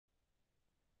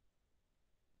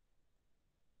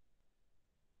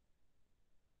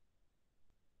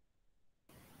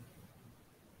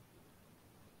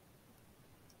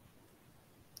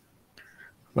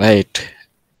Right.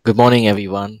 Good morning,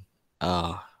 everyone.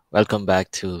 Uh, Welcome back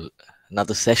to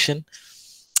another session.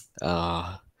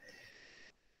 Uh,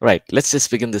 right. Let's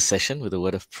just begin this session with a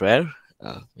word of prayer.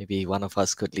 Maybe one of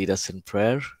us could lead us in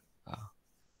prayer. Uh,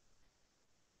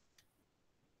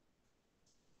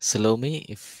 Salome,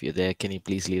 if you're there, can you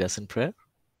please lead us in prayer?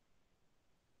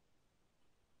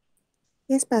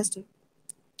 Yes, Pastor.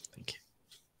 Thank you.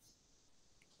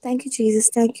 Thank you, Jesus.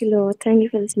 Thank you, Lord. Thank you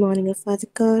for this morning, oh Father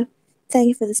God. Thank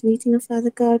you for this meeting, oh Father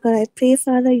God. God, I pray,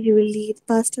 Father, you will lead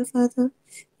Pastor, Father.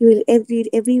 You will read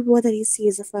every word that he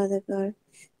sees, oh Father God.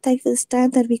 Thank you for this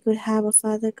time that we could have, oh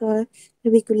Father God,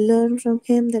 that we could learn from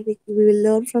him, we will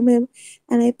learn from him.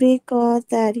 And I pray, God,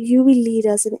 that you will lead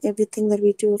us in everything that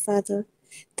we do, Father.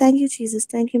 Thank you, Jesus.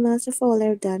 Thank you, Master, for all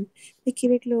I've done. We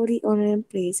give it glory, honor, and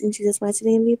praise. In Jesus' mighty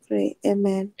name we pray.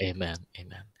 Amen. Amen.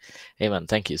 Amen. Amen.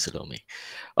 Thank you, Salome.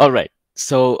 All right.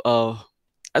 So,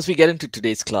 as we get into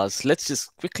today's class, let's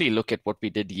just quickly look at what we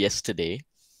did yesterday.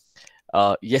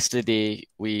 Yesterday,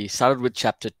 we started with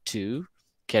chapter 2,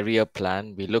 career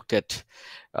plan. We looked at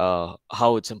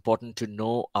how it's important to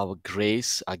know our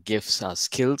grace, our gifts, our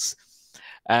skills.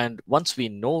 And once we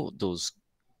know those,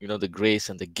 the grace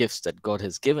and the gifts that God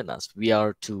has given us, we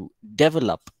are to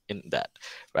develop in that,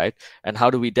 right? And how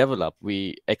do we develop?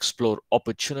 We explore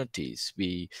opportunities.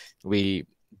 We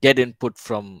get input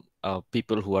from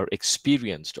people who are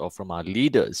experienced or from our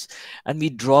leaders, and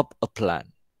we drop a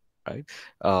plan, right?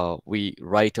 We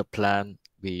write a plan.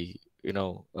 We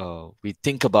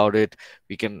think about it.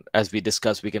 We can, as we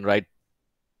discussed, we can write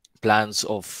plans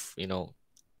of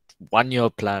 1 year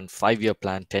plan, 5 year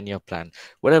plan, 10 year plan,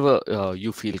 whatever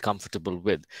you feel comfortable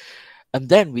with. And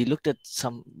then we looked at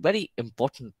some very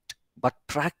important but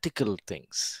practical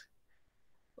things.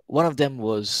 One of them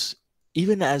was,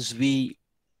 even as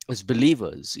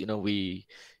believers, we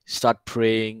start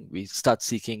praying, we start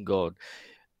seeking God.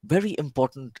 Very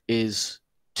important is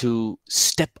to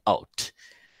step out,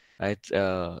 right?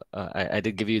 I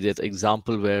did give you that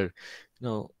example where,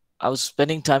 I was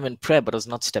spending time in prayer, but I was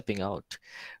not stepping out,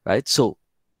 right? So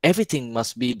everything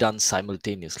must be done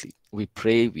simultaneously. We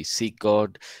pray, we seek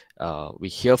God, we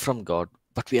hear from God,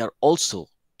 but we are also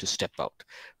to step out,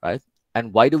 right?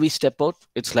 And why do we step out?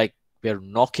 It's like we're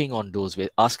knocking on doors, we're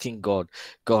asking God,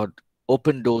 God,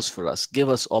 open doors for us, give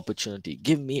us opportunity,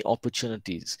 give me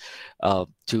opportunities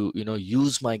to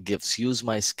use my gifts, use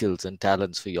my skills and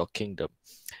talents for your kingdom.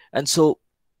 And so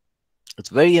it's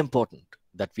very important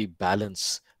that we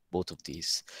balance both of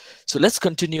these. So let's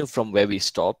continue from where we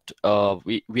stopped.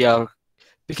 We are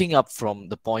picking up from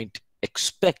the point,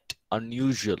 expect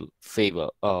unusual favor.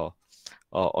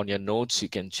 On your notes, you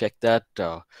can check that.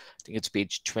 I think it's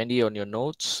page 20 on your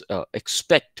notes.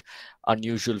 Expect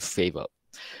unusual favor.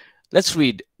 Let's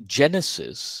read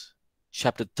Genesis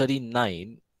chapter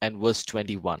 39 and verse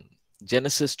 21.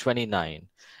 Genesis 29,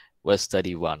 verse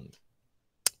 31.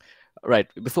 Right.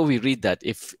 Before we read that,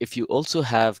 if you also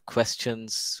have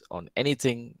questions on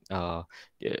anything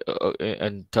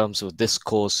in terms of this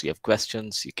course, you have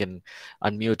questions, you can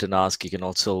unmute and ask. You can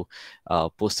also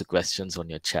post the questions on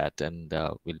your chat, and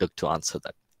we'll look to answer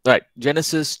that. All right.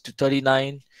 Genesis to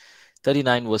 39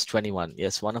 verse 21.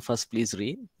 Yes, one of us please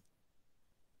read.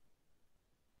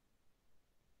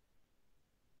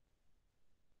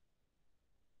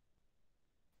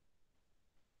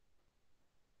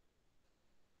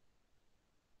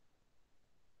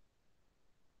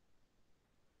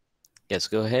 Yes,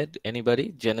 go ahead.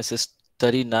 Anybody? Genesis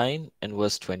 39 and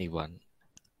verse 21.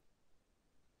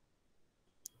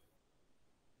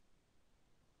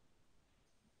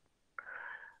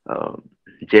 Uh,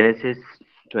 Genesis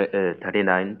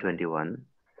 39:21.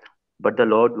 But the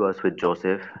Lord was with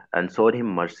Joseph and showed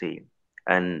him mercy,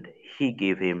 and he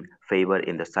gave him favor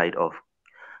in the sight of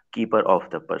keeper of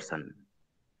the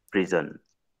prison.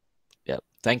 Yeah.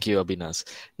 Thank you, Abinas.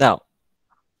 Now,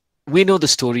 we know the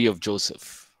story of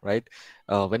Joseph, right?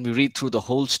 When we read through the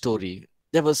whole story,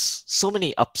 there was so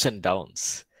many ups and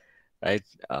downs, right?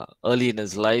 Early in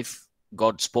his life,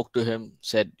 God spoke to him,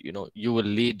 said, you will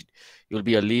lead, you'll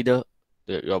be a leader.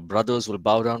 Your brothers will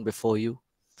bow down before you.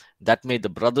 That made the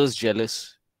brothers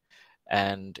jealous,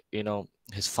 and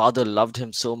his father loved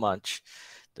him so much.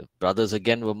 The brothers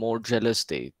again were more jealous.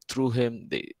 They threw him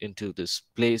into this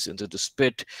place, into the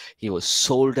pit. He was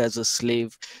sold as a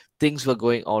slave. Things were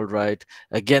going all right.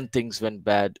 Again, things went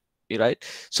bad, right?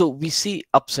 So we see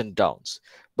ups and downs.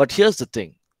 But here's the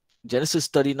thing, Genesis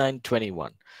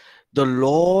 39:21. The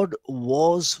Lord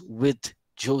was with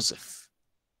Joseph,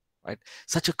 right?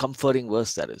 Such a comforting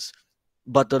verse that is.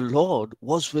 But the Lord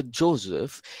was with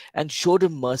Joseph and showed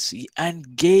him mercy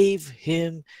and gave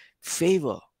him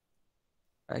favor,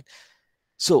 right?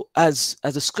 So as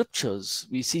the scriptures,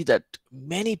 we see that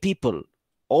many people,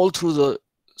 all through the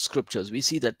scriptures, we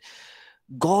see that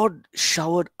God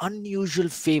showered unusual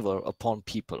favor upon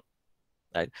people,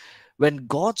 right? When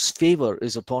God's favor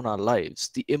is upon our lives,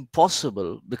 the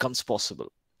impossible becomes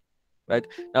possible, right?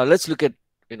 Now let's look at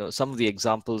some of the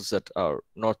examples that are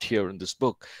not here in this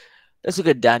book. Let's look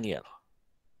at Daniel,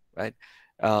 right?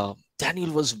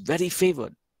 Daniel was very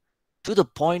favored to the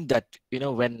point that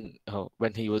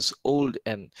when he was old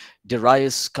and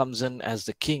Darius comes in as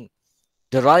the king,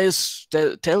 Darius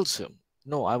tells him,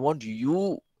 "No, I want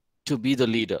you to be the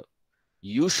leader.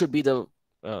 You should be the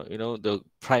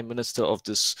prime minister of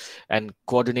this and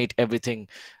coordinate everything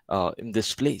in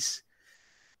this place."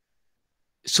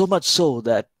 So much so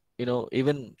that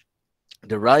even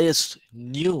Darius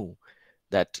knew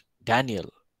that Daniel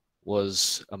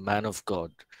was a man of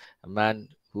God, a man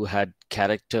who had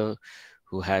character,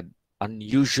 who had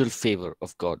unusual favor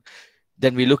of God.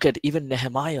 Then we look at even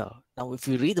Nehemiah. Now, if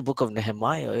we read the book of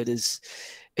Nehemiah, it is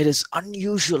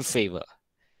unusual favor.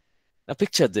 Now,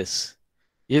 picture this: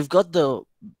 you've got the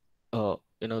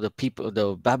people,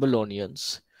 the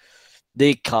Babylonians.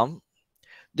 They come,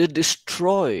 they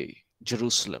destroy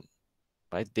Jerusalem,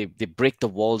 right? They break the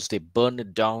walls, they burn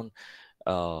it down,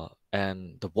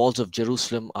 and the walls of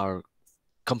Jerusalem are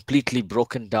completely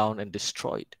broken down and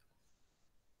destroyed.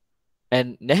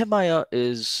 And Nehemiah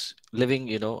is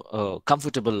living, a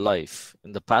comfortable life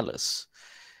in the palace.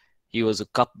 He was a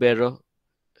cupbearer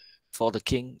for the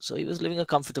king, so he was living a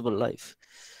comfortable life.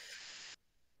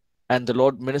 And the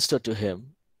Lord ministered to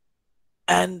him,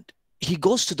 and he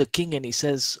goes to the king and he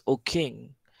says, "O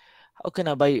king, how can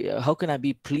I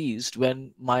be pleased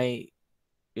when my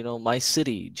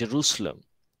city, Jerusalem,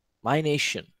 my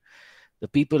nation, the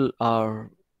people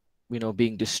are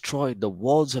being destroyed, the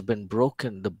walls have been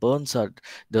broken,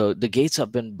 the gates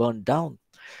have been burned down.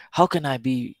 How can I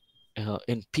be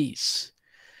in peace?"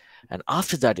 And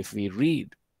after that, if we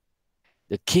read,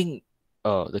 the king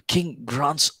the king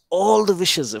grants all the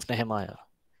wishes of Nehemiah.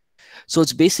 So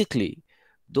it's basically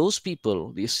those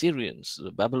people, the Assyrians,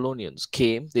 the Babylonians,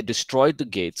 came, they destroyed the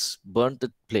gates, burnt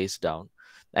the place down,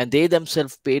 and they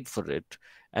themselves paid for it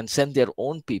and sent their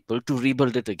own people to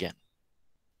rebuild it again.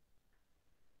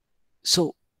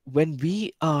 So when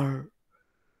we are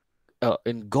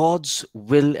in God's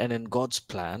will and in God's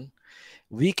plan,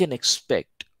 we can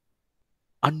expect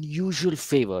unusual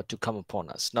favor to come upon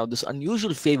us. Now, this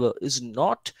unusual favor is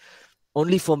not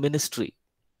only for ministry,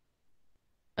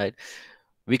 right?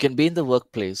 We can be in the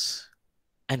workplace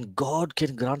and God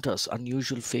can grant us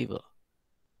unusual favor,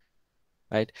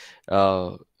 right?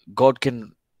 Uh, God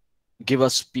can give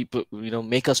us people,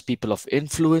 make us people of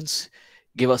influence,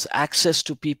 give us access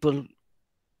to people,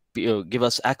 give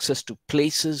us access to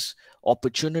places,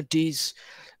 opportunities.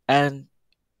 And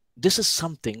this is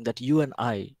something that you and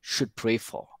I should pray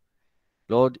for.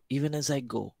 Lord, even as I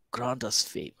go, grant us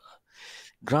favor.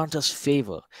 Grant us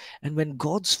favor. And when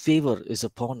God's favor is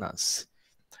upon us,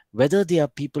 whether they are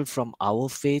people from our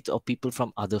faith or people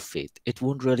from other faith, it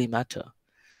won't really matter.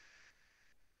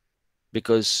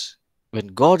 Because when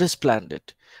God has planned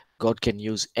it, God can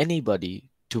use anybody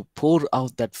to pour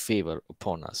out that favor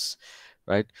upon us,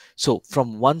 right? So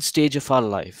from one stage of our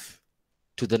life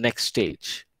to the next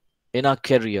stage, in our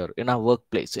career, in our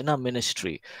workplace, in our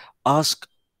ministry, ask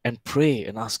and pray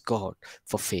and ask God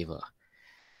for favor,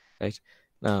 right?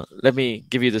 Now, let me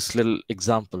give you this little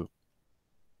example.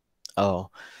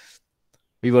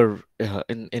 We were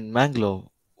in Bangalore.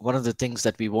 One of the things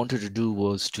that we wanted to do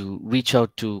was to reach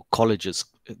out to colleges.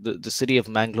 The city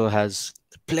of Bangalore has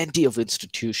plenty of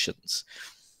institutions.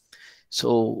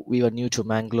 So we were new to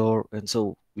Bangalore, and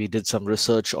so we did some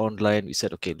research online. We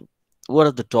said, okay, what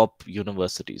are the top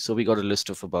universities? So we got a list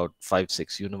of about 5,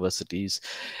 6 universities.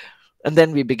 And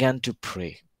then we began to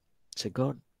pray. Say,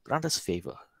 God, grant us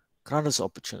favor, grant us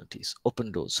opportunities,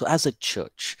 open doors. So as a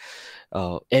church,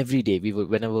 every day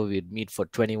whenever we'd meet for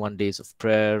 21 days of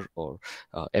prayer, or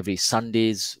every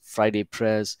Sundays, Friday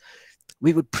prayers,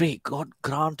 we would pray, God,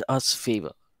 grant us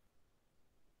favor,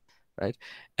 right?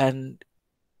 And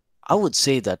I would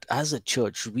say that as a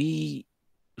church, we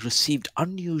received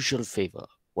unusual favor.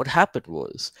 What happened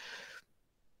was,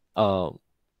 uh,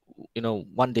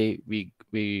 one day we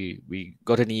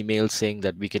got an email saying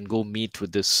that we can go meet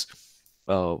with the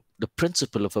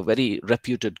principal of a very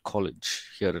reputed college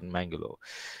here in Bangalore.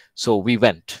 So we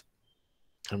went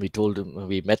and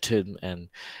we met him, and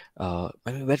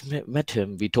when we met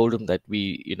him, we told him that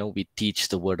we teach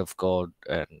the word of God,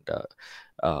 and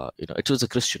it was a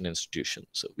Christian institution,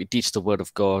 so we teach the word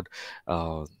of God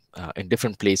in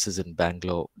different places in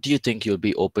Bangalore. Do you think you'll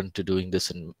be open to doing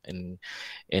this in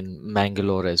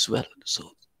Bangalore as well?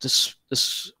 So this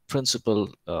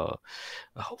principal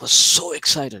was so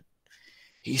excited.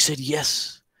 He said,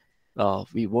 yes,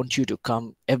 we want you to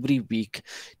come every week,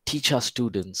 teach our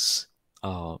students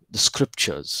the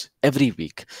scriptures every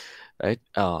week, right?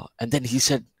 And then he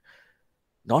said,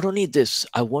 not only this,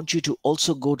 I want you to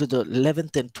also go to the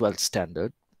 11th and 12th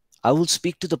standard. I will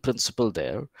speak to the principal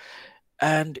there,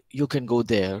 and you can go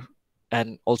there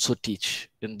and also teach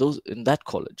in that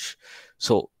college.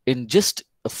 So in just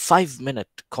a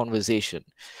 5-minute conversation,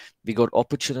 we got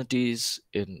opportunities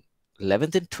in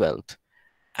 11th and 12th,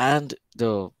 and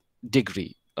the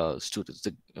degree students,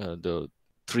 the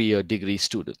 3-year degree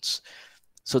students.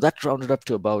 So that rounded up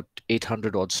to about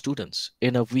 800 odd students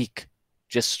in a week,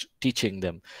 just teaching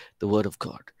them the word of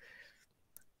God.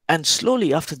 And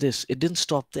slowly after this, it didn't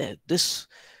stop there. This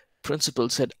principal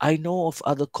said, I know of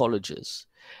other colleges,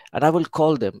 and I will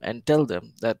call them and tell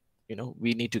them that,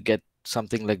 we need to get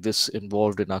something like this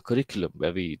involved in our curriculum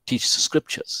where we teach the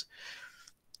scriptures.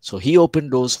 So he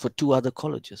opened doors for 2 other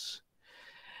colleges,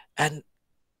 and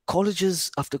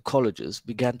colleges after colleges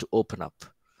began to open up,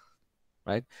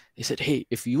 right? He said, hey,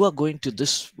 if you are going to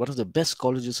this one of the best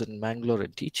colleges in Bangalore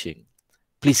and teaching,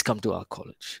 please come to our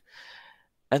college.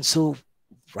 And so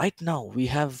right now we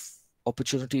have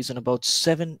opportunities in about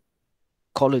 7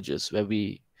 colleges where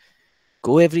we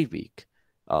go every week.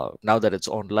 Now that it's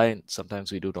online,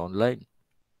 sometimes we do it online,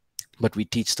 but we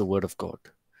teach the word of God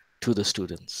to the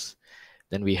students.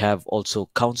 Then we have also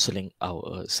counseling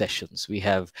our sessions. We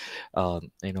have,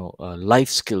 life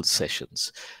skills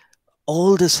sessions.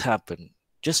 All this happened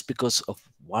just because of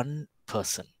one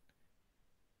person,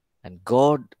 and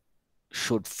God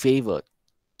showed favor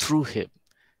through him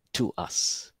to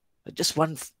us. Just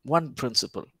one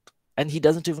principle, and he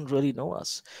doesn't even really know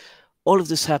us. All of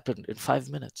this happened in 5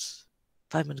 minutes,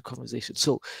 5-minute conversation.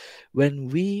 So when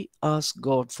we ask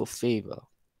God for favor,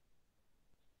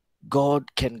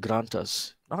 God can grant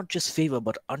us not just favor,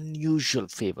 but unusual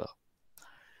favor.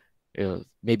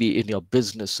 Maybe in your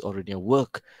business or in your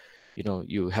work,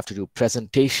 you have to do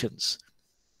presentations.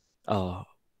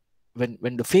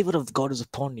 When the favor of God is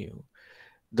upon you,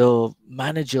 the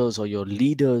managers or your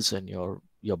leaders and your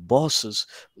bosses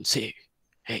will say,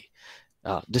 hey,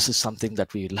 this is something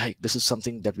that we like. This is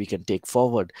something that we can take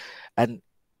forward. And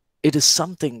it is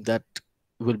something that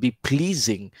will be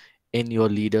pleasing in your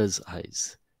leader's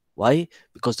eyes. Why?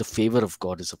 Because the favor of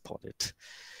God is upon it,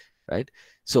 right?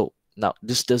 So now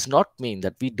this does not mean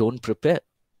that we don't prepare,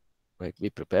 right? We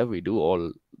prepare, we do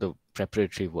all the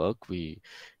preparatory work. We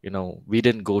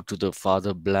didn't go to the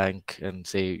father blank and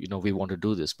say, we want to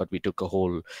do this, but we took a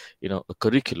whole, a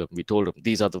curriculum. We told them,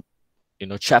 these are the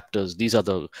chapters, these are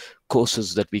the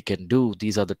courses that we can do,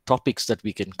 these are the topics that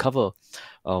we can cover.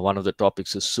 One of the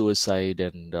topics is suicide,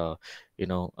 and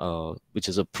which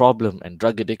is a problem, and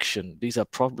drug addiction. These are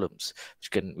problems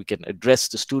which we can address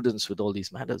the students with all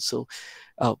these matters. So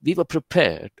we were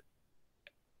prepared,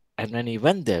 and when he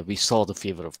went there, we saw the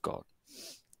favor of God.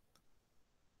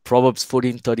 Proverbs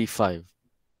 14:35,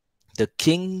 the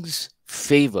king's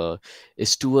favor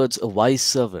is towards a wise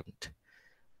servant,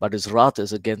 but his wrath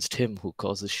is against him who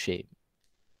causes shame.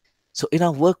 So in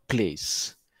our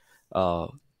workplace,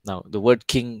 now the word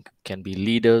king can be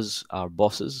leaders, our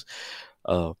bosses.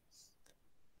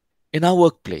 In our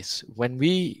workplace, when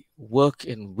we work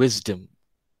in wisdom,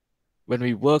 when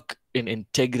we work in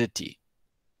integrity,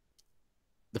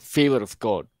 the favor of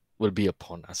God will be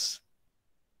upon us,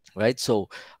 right? So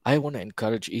I want to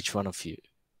encourage each one of you.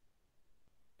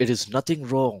 It is nothing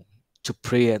wrong to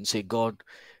pray and say, God,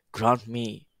 grant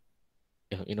me,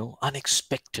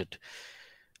 unexpected,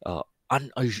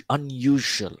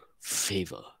 unusual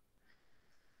favor.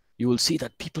 You will see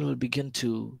that people will begin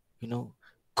to,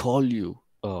 call you.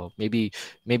 Maybe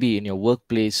in your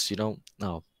workplace, you've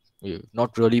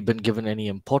not really been given any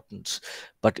importance.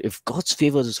 But if God's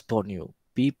favor is upon you,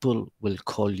 people will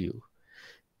call you.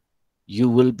 You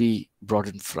will be brought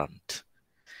in front,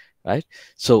 right?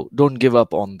 So don't give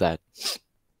up on that.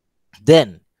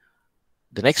 Then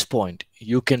the next point,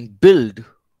 you can build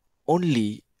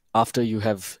only after you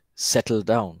have settled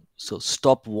down. So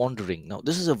stop wandering. Now,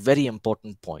 this is a very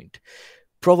important point.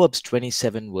 Proverbs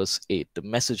 27 verse 8, the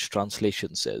Message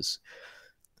translation says,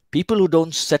 people who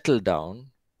don't settle down,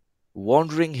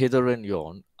 wandering hither and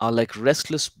yon, are like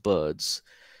restless birds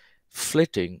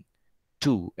flitting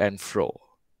to and fro.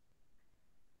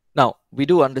 Now, we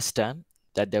do understand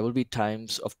that there will be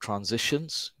times of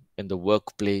transitions in the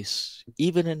workplace,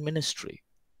 even in ministry.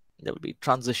 There will be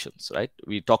transitions, right?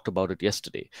 We talked about it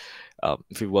yesterday.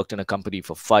 If you worked in a company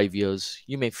for 5 years,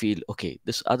 you may feel, okay,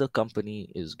 this other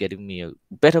company is getting me a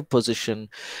better position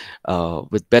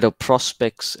with better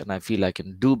prospects, and I feel I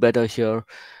can do better here.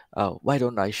 Why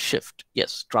don't I shift?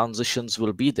 Yes, transitions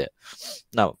will be there.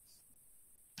 Now,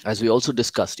 as we also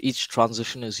discussed, each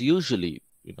transition is usually,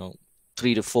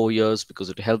 3 to 4 years, because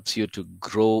it helps you to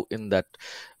grow in that,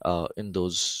 in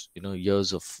those,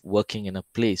 years of working in a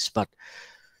place. But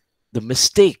the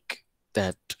mistake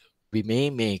that we may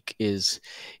make is,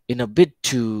 in a bid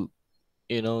to,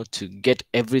 to get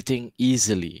everything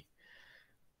easily,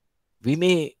 we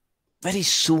may very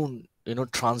soon,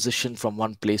 transition from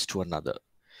one place to another,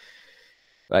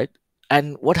 right?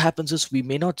 And what happens is, we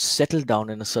may not settle down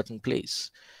in a certain place.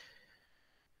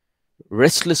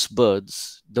 Restless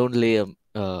birds don't lay a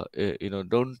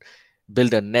don't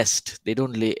build a nest. They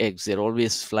don't lay eggs. They're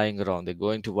always flying around. They're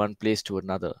going to one place to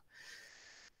another,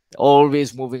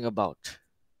 always moving about.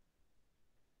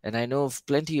 And I know of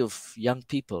plenty of young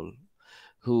people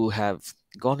who have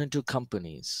gone into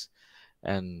companies,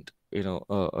 and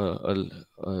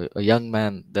a young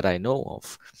man that I know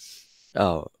of,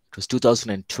 it was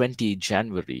 2020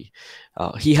 January,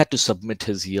 he had to submit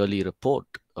his yearly report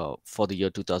for the year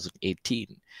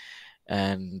 2018,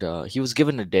 and he was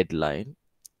given a deadline.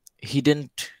 He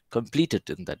didn't complete it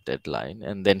in that deadline,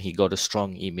 and then he got a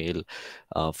strong email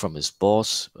from his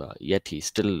boss, yet he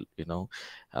still,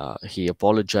 he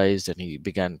apologized and he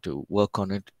began to work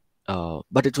on it,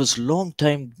 but it was long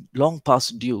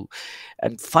past due.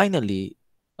 And finally,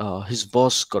 his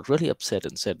boss got really upset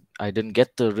and said, I didn't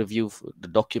get the the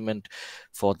document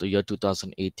for the year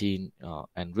 2018,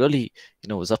 and really,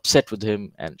 was upset with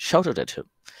him and shouted at him,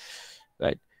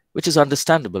 right? Which is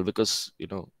understandable, because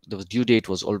the due date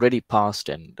was already passed,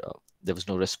 and there was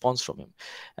no response from him.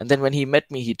 And then when he met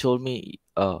me, he told me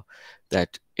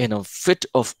that in a fit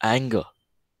of anger,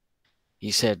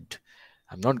 he said,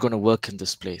 I'm not going to work in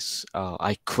this place.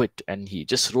 I quit. And he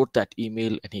just wrote that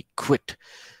email and he quit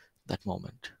that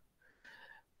moment.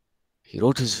 He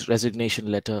wrote his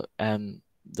resignation letter, and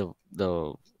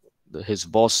his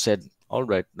boss said, all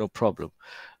right, no problem.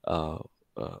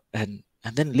 And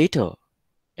then later,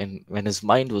 and when his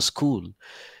mind was cool,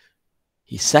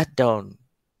 he sat down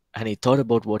and he thought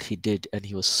about what he did, and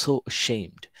he was so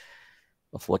ashamed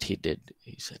of what he did.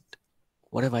 He said,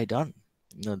 what have I done?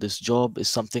 This job is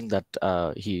something that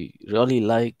he really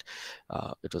liked.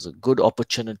 It was a good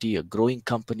opportunity, a growing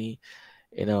company.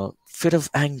 In a fit of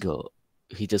anger,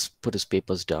 he just put his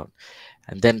papers down.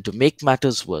 And then, to make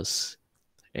matters worse,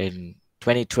 in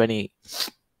 2020,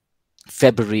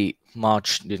 February,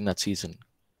 March, during that season,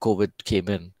 COVID came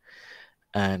in,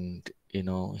 and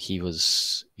he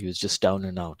was just down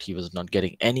and out. He was not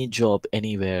getting any job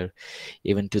anywhere.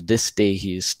 Even to this day,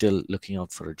 he is still looking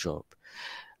out for a job.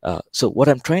 So what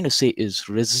I'm trying to say is,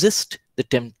 resist the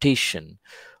temptation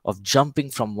of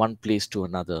jumping from one place to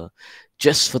another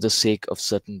just for the sake of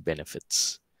certain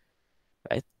benefits,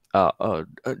 right?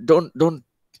 Don't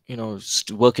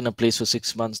work in a place for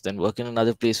 6 months, then work in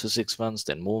another place for 6 months,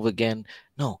 then move again.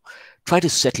 No, try to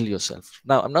settle yourself.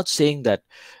 Now, I'm not saying that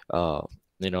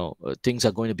things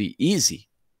are going to be easy,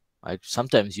 right?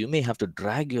 Sometimes you may have to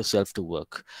drag yourself to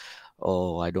work.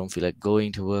 Oh, I don't feel like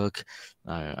going to work.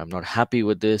 I'm not happy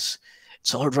with this.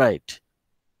 It's all right.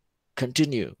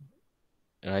 Continue,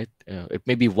 right? It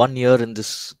may be 1 year in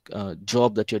this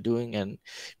job that you're doing, and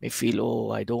may feel,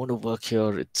 oh, I don't want to work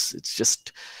here. It's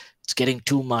getting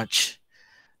too much.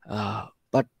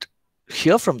 But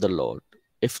hear from the Lord.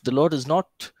 If the Lord is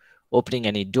not opening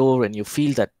any door, and you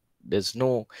feel that there's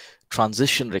no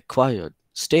transition required,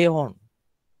 stay on,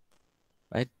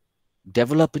 right?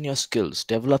 Develop in your skills,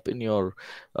 develop in your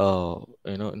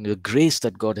in the grace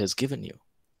that God has given you,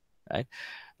 right?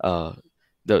 uh,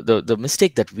 the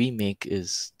mistake that we make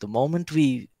is, the moment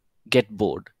we get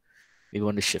bored, we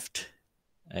want to shift,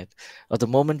 right? Or the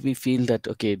moment we feel that,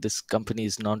 okay, this company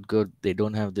is not good, they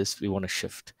don't have this, we want to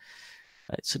shift,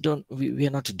 right? So we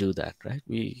are not to do that, right?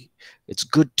 It's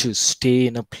good to stay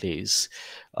in a place.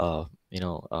 I'm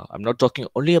not talking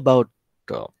only about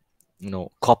uh,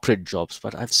 corporate jobs,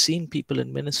 but I've seen people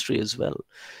in ministry as well.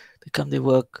 They come, they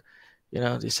work,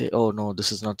 they say, oh no,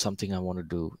 this is not something I want to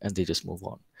do, and they just move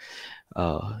on.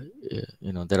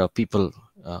 There are people,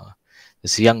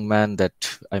 this young man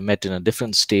that I met in a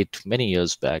different state many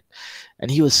years back,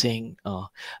 and he was saying,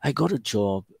 I got a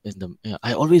job in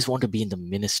I always want to be in the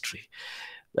ministry.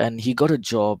 And he got a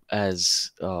job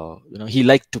as, he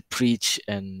liked to preach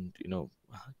and,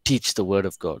 teach the word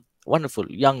of God.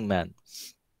 Wonderful young man.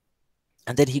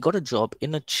 And then he got a job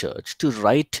in a church to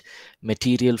write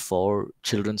material for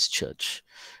children's church,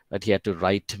 that he had to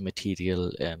write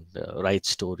material and write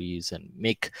stories and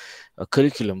make a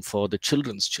curriculum for the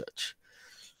children's church.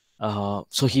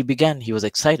 So he was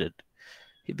excited.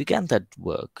 He began that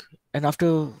work, and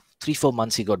after 3-4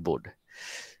 months, he got bored.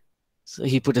 So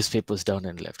he put his papers down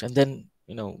and left. And then,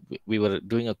 we were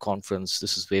doing a conference.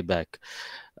 This is way back.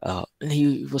 And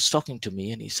he was talking to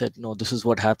me and he said, no, this is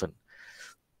what happened.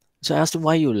 So I asked him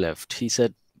why you left. He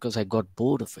said, because I got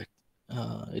bored of it.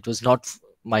 It was not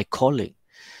my calling.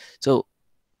 So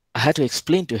I had to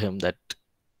explain to him that,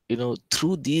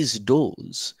 through these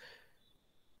doors,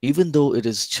 even though it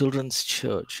is children's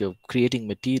church, you're creating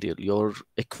material, you're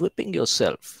equipping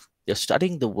yourself, you're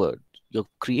studying the word, you're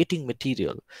creating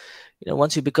material.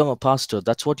 Once you become a pastor,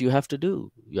 that's what you have to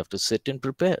do. You have to sit and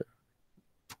prepare,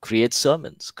 create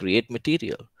sermons, create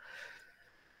material.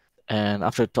 And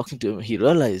after talking to him, he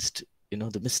realized,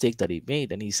 the mistake that he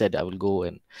made, and he said, I will go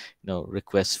and,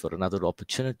 request for another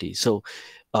opportunity. So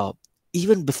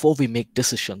even before we make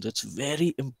decisions, it's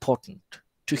very important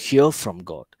to hear from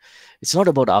God. It's not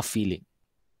about our feeling,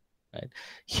 right?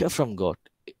 Hear from God.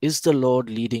 Is the Lord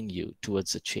leading you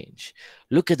towards a change?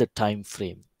 Look at the time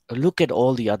frame. Look at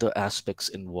all the other aspects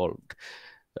involved,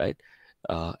 right?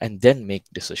 And then make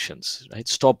decisions, right?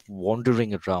 Stop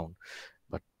wandering around,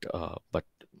 but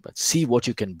see what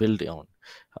you can build on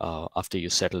after you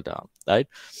settle down, right?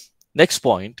 Next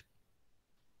point,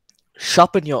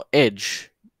 sharpen your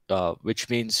edge, which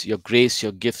means your grace,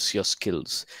 your gifts, your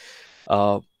skills.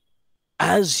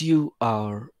 As you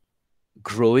are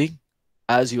growing,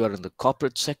 as you are in the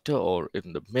corporate sector or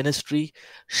in the ministry,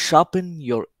 sharpen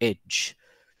your edge.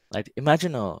 Right?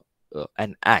 Imagine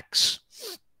an axe.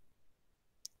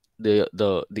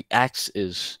 The axe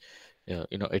is,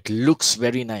 it looks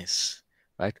very nice,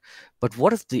 right? But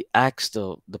what if the axe,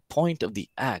 the point of the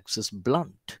axe is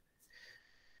blunt?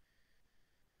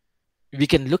 We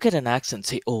can look at an axe and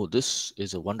say, oh, this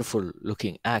is a wonderful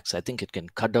looking axe. I think it can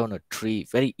cut down a tree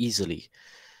very easily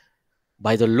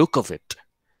by the look of it.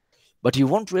 But you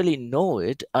won't really know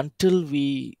it until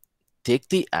we take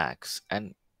the axe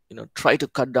and try to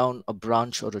cut down a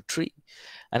branch or a tree.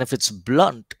 And if it's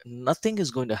blunt, nothing is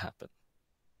going to happen,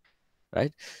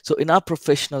 right? So in our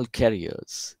professional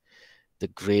careers, the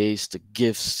grace, the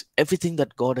gifts, everything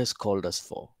that God has called us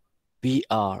for, we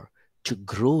are to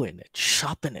grow in it,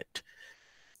 sharpen it.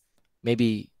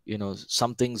 Maybe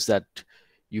some things that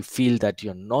you feel that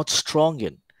you're not strong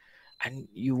in, and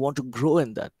you want to grow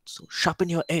in that. So sharpen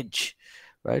your edge,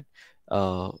 right?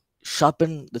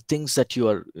 Sharpen the things that you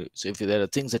are. So if there are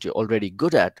things that you're already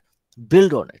good at,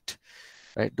 build on it,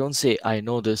 right? Don't say, I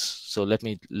know this, so let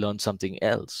me learn something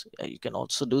else. You can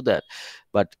also do that,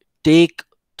 but take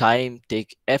time,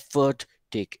 take effort,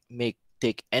 take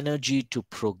energy to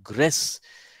progress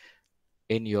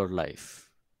in your life,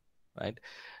 right?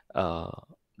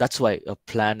 That's why a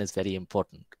plan is very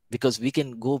important, because we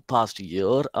can go past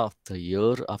year after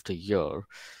year after year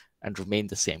and remain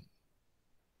the same,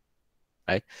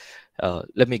 right?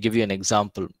 Let me give you an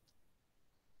example.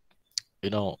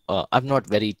 I'm not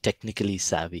very technically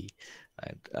savvy,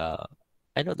 right?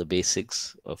 I know the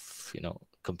basics of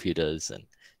computers and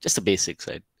just the basics,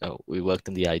 right? We worked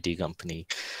in the IT company,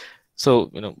 so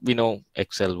we know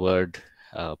Excel, Word,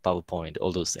 PowerPoint,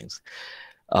 all those things.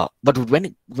 But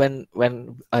when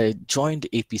I joined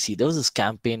APC, there was this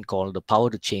campaign called the Power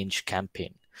to Change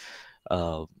campaign,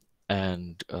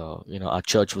 and our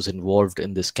church was involved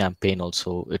in this campaign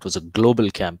also. It was a global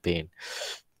campaign,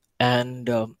 and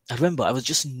I remember I was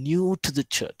just new to the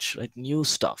church, right? New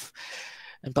stuff,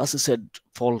 and Pastor said,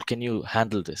 "Paul, can you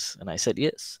handle this?" And I said,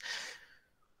 "Yes,"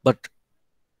 but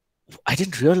I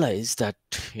didn't realize that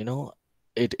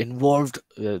it involved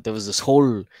there was this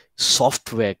whole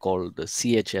software called the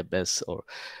CHMS,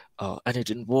 and it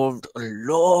involved a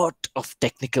lot of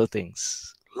technical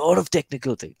things.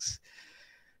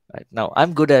 Right now,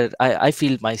 I'm good at it. I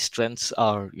feel my strengths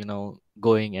are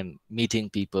going and meeting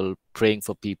people, praying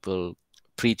for people,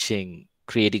 preaching,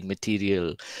 creating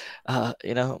material,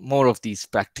 more of these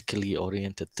practically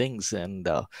oriented things. And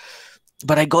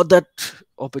but I got that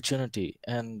opportunity,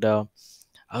 and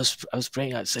I was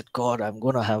praying. I said, God,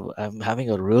 I'm having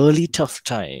a really tough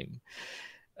time,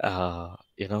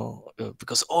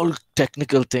 because all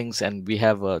technical things, and we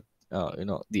have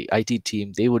the IT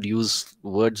team, they would use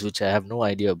words which I have no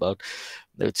idea about.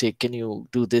 They would say, can you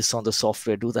do this on the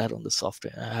software, do that on the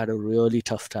software? I had a really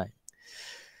tough time.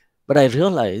 But I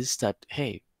realized that,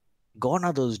 hey, gone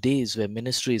are those days where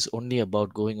ministry is only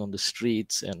about going on the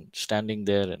streets and standing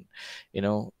there and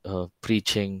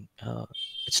preaching.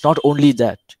 It's not only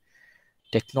that.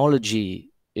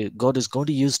 Technology, God is going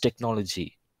to use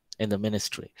technology in the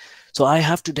ministry, so I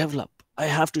have to develop, I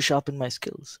have to sharpen my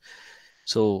skills.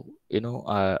 So,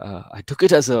 I took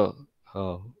it as uh,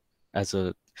 as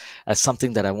a as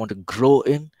something that I want to grow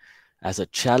in, as a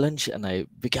challenge, and I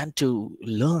began to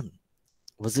learn.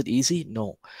 Was it easy?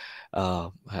 No.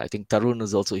 I think Tarun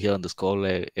is also here on this call.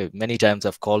 Many times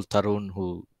I've called Tarun,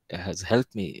 who has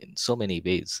helped me in so many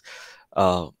ways.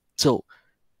 So,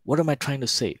 what am I trying to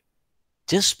say?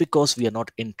 Just because we are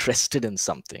not interested in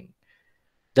something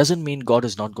doesn't mean God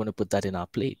is not going to put that in our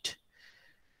plate,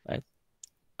 right?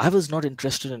 I was not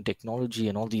interested in technology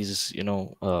and all these,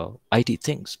 IT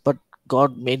things, but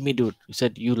God made me do it. He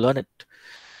said, "You learn it."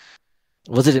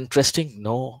 Was it interesting?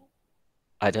 No,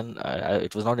 I didn't.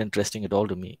 It was not interesting at all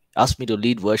to me. Ask me to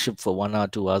lead worship for 1 hour,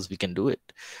 2 hours, we can do it,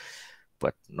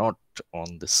 but not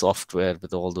on the software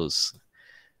with all those.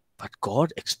 But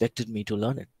God expected me to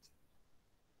learn it,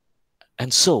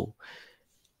 and so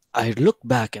I look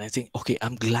back and I think, okay,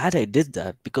 I'm glad I did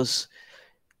that, because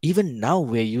even now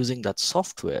we're using that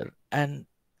software, and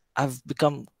I've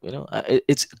become,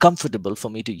 it's comfortable for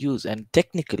me to use, and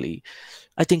technically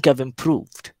I think I've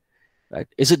improved, right?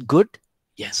 Is it good?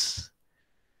 Yes.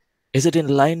 Is it in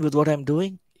line with what I'm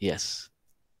doing? Yes.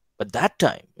 But that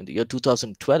time in the year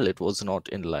 2012, it was not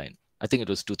in line. I think it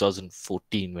was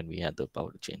 2014 when we had the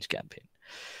Power to Change campaign.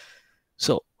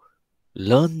 So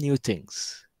learn new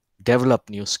things, develop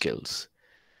new skills,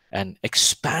 and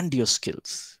expand your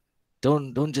skills.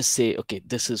 Don't just say, okay,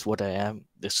 this is what I am,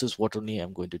 this is what only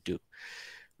I'm going to do,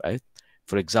 right?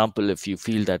 For example, if you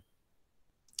feel that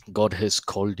God has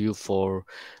called you for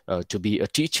to be a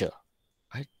teacher,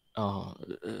 right?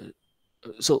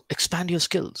 So expand your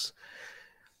skills,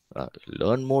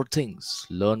 learn more things,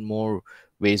 learn more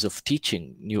ways of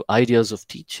teaching, new ideas of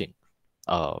teaching.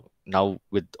 Now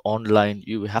with online,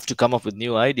 you have to come up with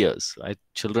new ideas, right?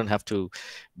 Children have to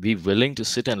be willing to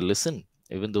sit and listen,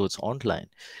 even though it's online,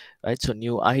 right? So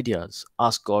new ideas,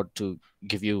 ask God to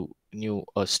give you new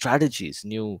strategies,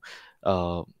 new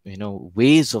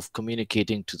ways of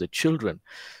communicating to the children.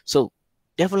 So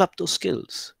develop those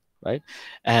skills, right?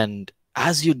 And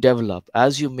as you develop,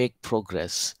 as you make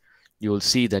progress, you will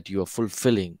see that you are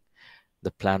fulfilling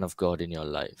the plan of God in your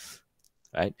life,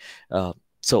 right?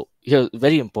 So here,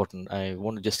 very important, I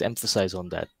want to just emphasize on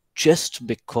that. Just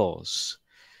because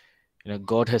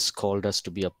God has called us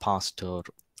to be a pastor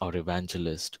or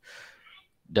evangelist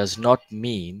does not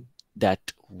mean that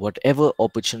whatever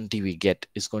opportunity we get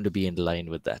is going to be in line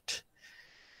with that,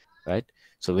 right?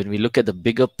 So when we look at the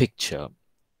bigger picture,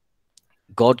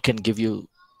 God can give you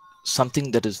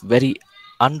something that is very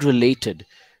unrelated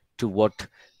to what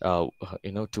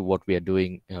to what we are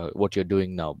doing, what you're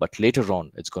doing now, but later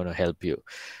on it's going to help you,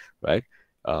 right?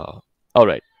 All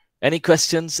right, any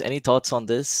questions, any thoughts on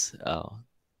this?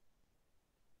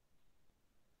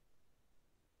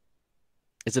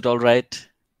 Is it all right?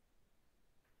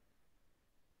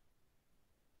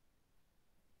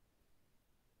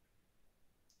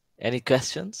 Any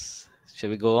questions?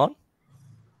 Shall we go on?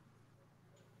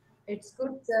 It's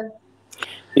good, sir.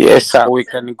 Yes, we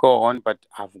can go on, but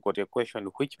I've got a question.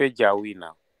 Which page are we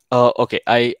now? Okay,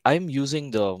 I'm using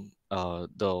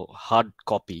the hard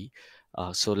copy,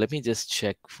 so let me just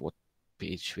check what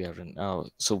page we are in now.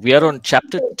 So we are on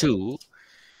chapter 2.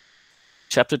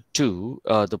 Chapter 2,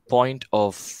 the point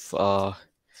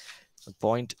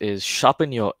is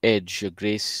sharpen your edge, your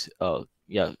grace.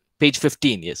 Yeah, page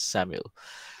 15. Yes, Samuel,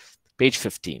 page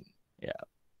 15. Yeah,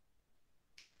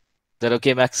 is that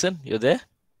okay, Maxon? You're there?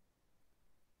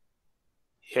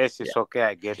 Yes, it's okay.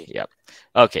 I get it. Yeah.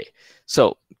 Okay,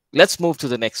 so let's move to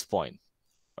the next point,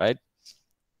 right?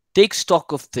 Take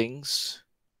stock of things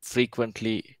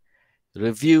frequently,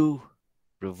 review,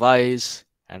 revise,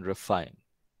 and refine.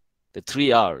 The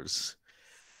 3 R's: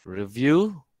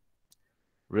 review,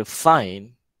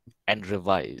 refine, and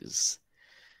revise.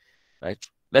 Right?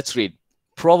 Let's read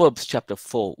Proverbs chapter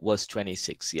 4, verse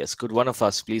 26. Yes, could one of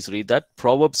us please read that?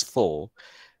 Proverbs 4,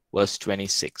 verse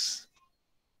 26.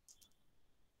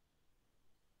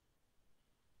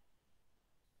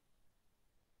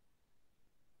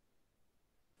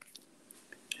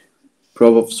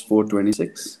 Proverbs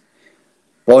 4:26.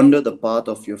 Ponder the path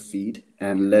of your feet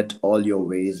and let all your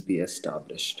ways be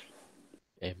established.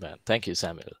 Amen. Thank you,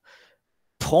 Samuel.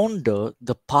 Ponder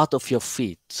the path of your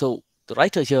feet. So the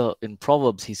writer here in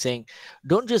Proverbs, he's saying,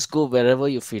 don't just go wherever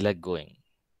you feel like going,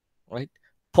 right?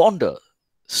 Ponder,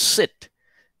 sit,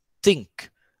 think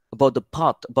about the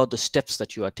path, about the steps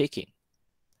that you are taking,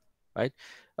 right?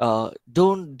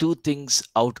 Don't do things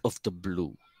out of the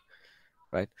blue,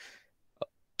 right?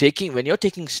 When you're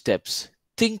taking steps,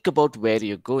 think about where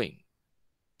you're going,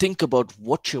 think about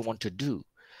what you want to do,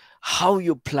 how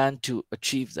you plan to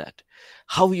achieve that,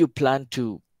 how you plan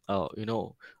to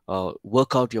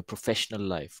work out your professional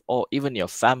life or even your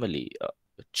family,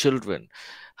 children.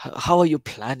 How are you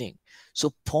planning?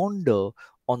 So ponder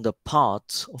on the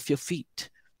paths of your feet.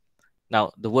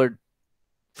 Now, the word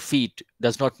feet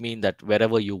does not mean that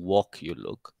wherever you walk, you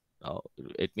look.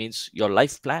 It means your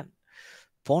life plan.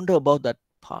 Ponder about that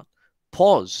path.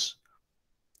 Pause.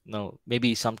 Now,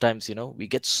 maybe sometimes, we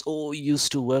get so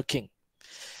used to working.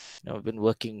 I've been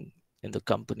working in the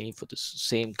company for the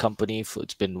same company for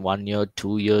it's been 1 year,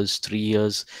 2 years, 3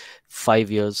 years,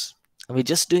 5 years, and we're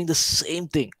just doing the same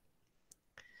thing.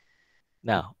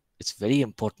 Now, it's very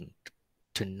important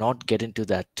to not get into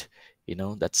that,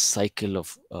 that cycle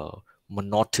of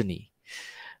monotony.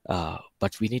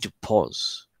 But we need to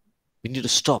pause. We need to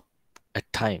stop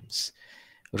at times,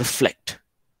 reflect,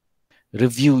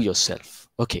 review yourself.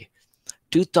 Okay,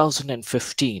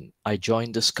 2015, I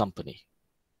joined this company.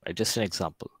 Right, just an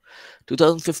example.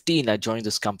 2015, I joined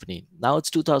this company. Now it's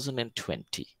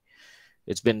 2020.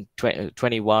 It's been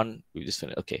 21. We just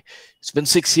finished. Okay, it's been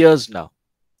 6 years now.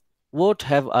 What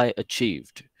have I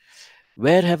achieved?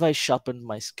 Where have I sharpened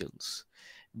my skills?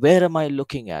 Where am I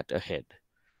looking at ahead?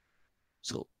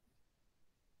 So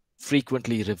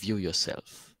frequently review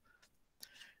yourself.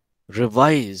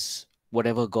 Revise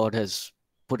whatever God has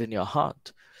put in your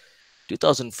heart.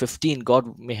 2015,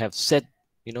 God may have said,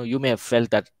 you may have felt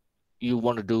that you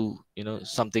want to do,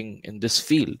 something in this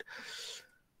field.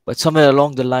 But somewhere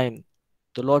along the line,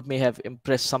 the Lord may have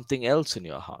impressed something else in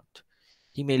your heart.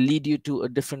 He may lead you to a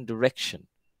different direction.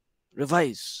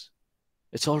 Revise.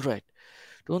 It's all right.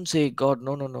 Don't say, God,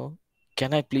 no, no, no.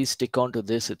 Can I please stick on to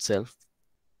this itself?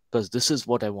 Because this is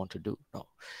what I want to do. No.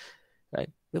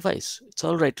 Right? Revise. It's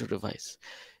all right to revise.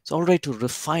 It's all right to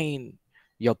refine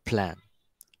your plan.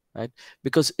 Right?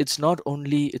 Because it's not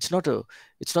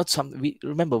something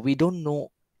we don't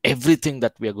know everything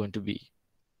that we are going to be.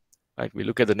 Right? We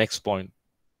look at the next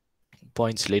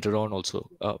points later on also.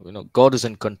 God is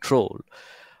in control.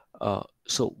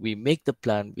 So we make the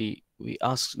plan, we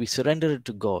surrender it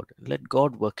to God, let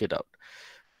God work it out,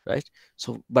 right?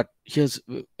 So, but here's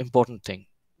important thing: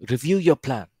 review your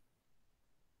plan,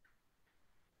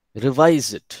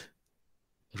 revise it,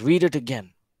 read it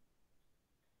again,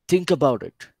 think about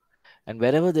it, and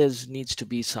wherever there needs to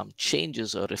be some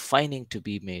changes or refining to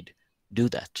be made, do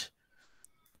that.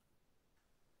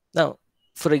 Now,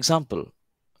 for example,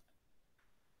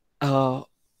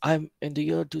 I'm in the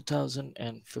year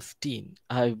 2015.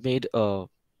 I made a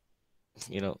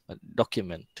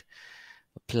document,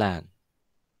 a plan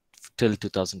till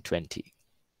 2020.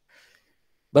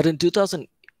 But in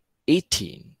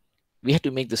 2018, we had to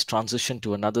make this transition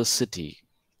to another city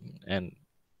and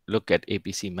look at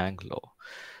APC Bangalore.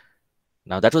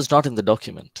 Now, that was not in the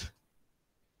document.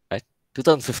 Right?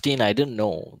 2015, I didn't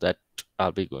know that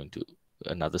I'll be going to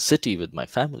another city with my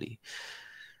family.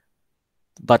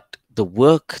 But the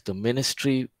work, the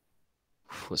ministry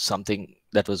was something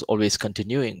that was always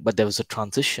continuing, but there was a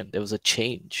transition, there was a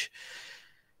change.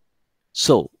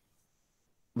 So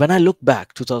when I look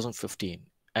back 2015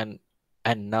 and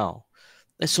now,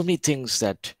 there's so many things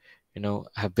that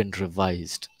have been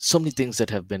revised, so many things that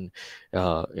have been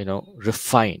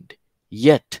refined,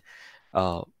 yet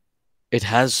it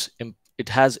has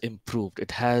improved,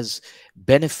 it has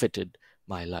benefited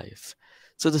my life.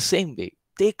 So the same way,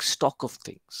 take stock of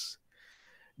things.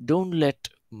 Don't let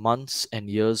months and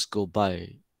years go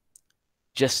by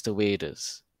just the way it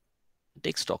is.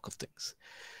 Take stock of things.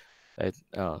 Right?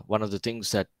 One of the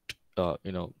things that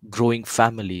growing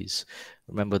families.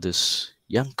 Remember this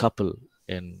young couple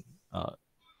in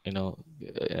in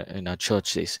our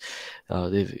church.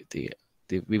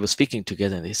 We were speaking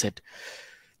together, and they said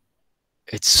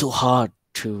it's so hard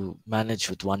to manage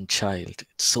with one child.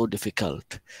 It's so difficult.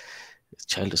 The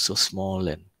child is so small,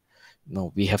 and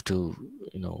we have to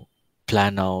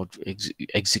plan out,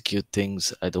 execute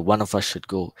things. Either one of us should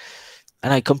go,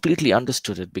 and I completely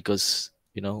understood it because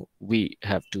we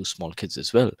have two small kids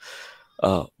as well.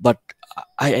 But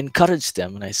I encouraged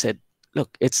them and I said,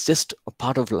 look, it's just a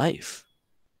part of life.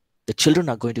 The children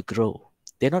are going to grow.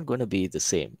 They're not going to be the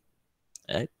same.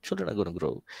 Right? Children are going to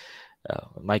grow.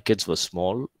 My kids were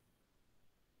small.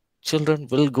 Children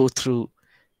will go through,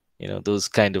 those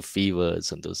kind of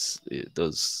fevers and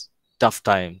those tough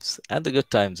times and the good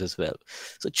times as well.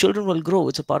 So children will grow.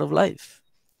 It's a part of life.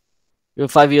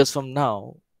 5 years from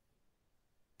now,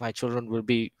 my children will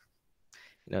be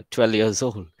 12 years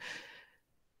old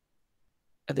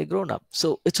and they're grown up.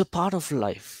 So it's a part of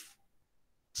life.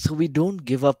 So we don't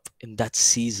give up in that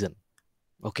season.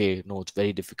 Okay, no, it's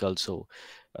very difficult. So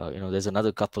there's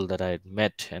another couple that I had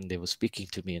met and they were speaking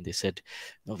to me and they said,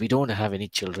 no, we don't have any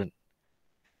children.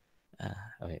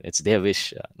 I mean, it's their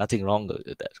wish. Nothing wrong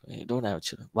with that. You don't have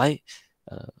children. Why?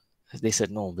 Uh, they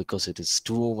said no, because it is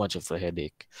too much of a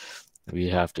headache. We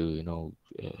have to,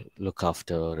 look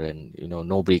after, and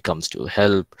nobody comes to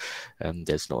help, and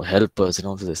there's no helpers and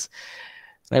all this.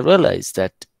 And I realized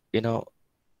that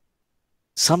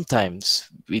sometimes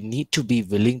we need to be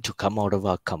willing to come out of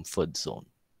our comfort zone.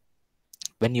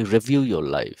 When you review your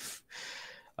life,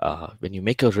 when you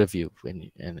make a review,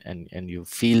 and you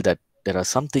feel that there are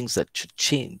some things that should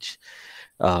change,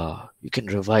 you can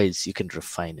revise, you can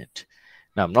refine it.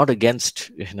 Now, I'm not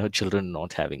against children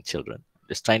not having children. I'm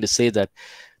just trying to say that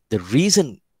the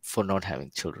reason for not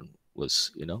having children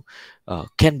was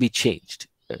can be changed,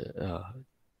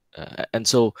 and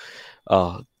so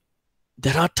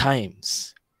there are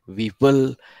times we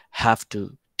will have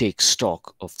to take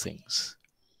stock of things.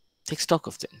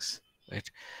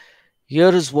 Right?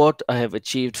 Here is what I have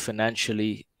achieved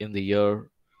financially in the year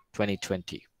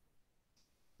 2020.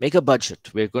 Make a budget.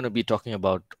 We're going to be talking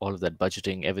about all of that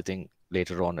budgeting, everything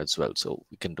later on as well. So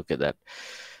we can look at that.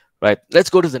 Right. Let's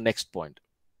go to the next point.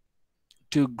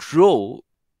 To grow,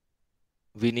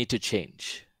 we need to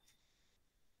change.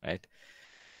 Right.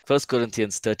 1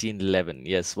 Corinthians 13:11.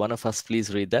 Yes, one of us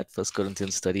please read that. 1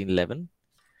 Corinthians 13:11.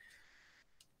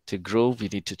 To grow, we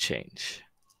need to change.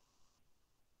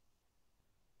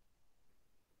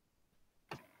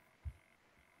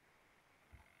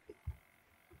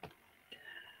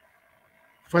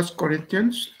 First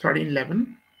Corinthians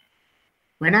 13:11.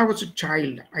 When I was a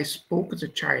child, I spoke as a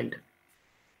child.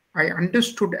 I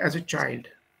understood as a child.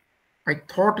 I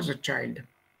thought as a child.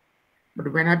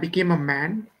 But when I became a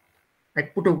man, I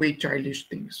put away childish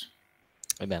things.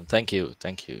 Amen. Thank you,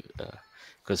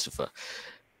 Christopher.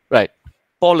 Right.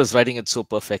 Paul is writing it so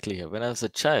perfectly here. When I was a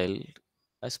child,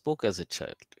 I spoke as a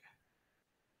child.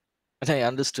 And I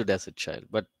understood as a child.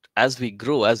 But as we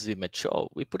grow, as we mature,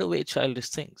 we put away childish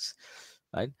things.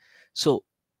 Right? So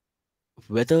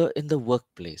whether in the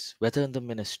workplace, whether in the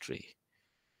ministry,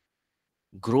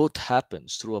 growth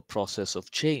happens through a process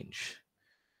of change.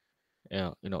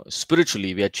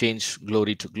 Spiritually, we are changed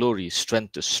glory to glory,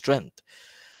 strength to strength.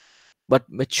 But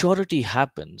maturity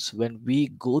happens when we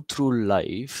go through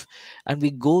life and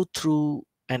we go through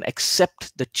and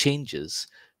accept the changes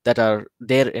that are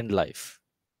there in life.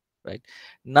 Right?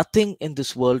 Nothing in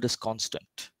this world is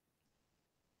constant.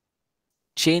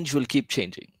 Change will keep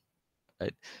changing.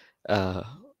 Right? Uh,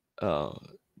 uh,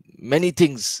 Many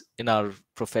things in our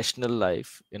professional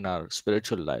life, in our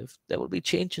spiritual life, there will be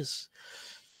changes.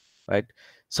 Right?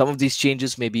 Some of these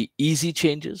changes may be easy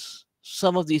changes.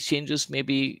 Some of these changes may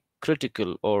be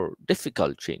critical or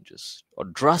difficult changes or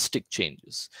drastic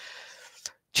changes.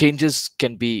 Changes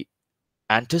can be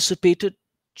anticipated.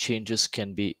 Changes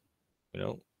can be,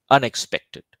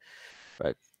 unexpected.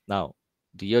 Right? Now,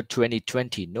 the year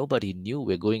 2020, nobody knew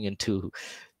we're going into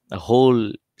a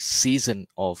whole season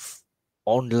of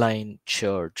online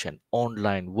church and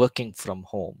online working from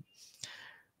home.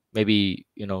 Maybe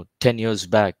 10 years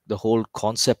back, the whole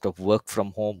concept of work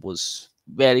from home was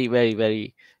very, very,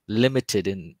 very limited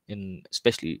in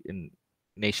especially in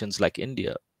nations like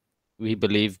India. We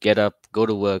believe get up, go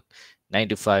to work, 9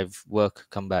 to 5, work,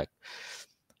 come back.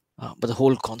 But the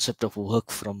whole concept of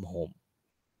work from home,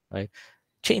 right,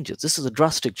 changes. This is a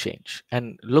drastic change.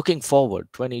 And looking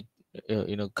forward 20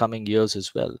 coming years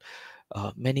as well,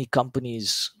 many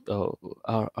companies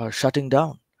are shutting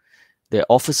down. Their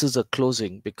offices are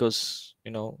closing because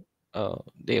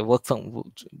they work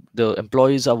from the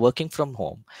employees are working from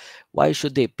home. Why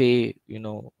should they pay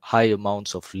high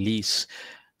amounts of lease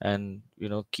and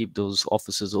keep those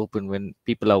offices open when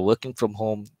people are working from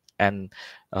home, and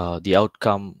the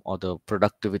outcome or the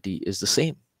productivity is the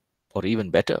same or even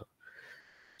better?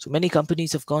 So many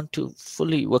companies have gone to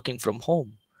fully working from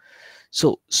home.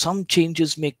 So some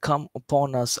changes may come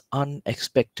upon us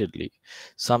unexpectedly.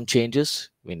 Some changes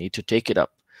we need to take it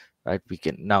up, right? We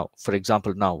can now, for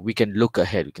example, now we can look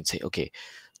ahead. We can say, okay,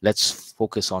 let's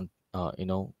focus on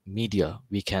media.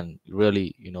 We can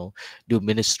really do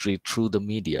ministry through the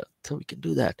media. So we can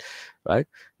do that, right?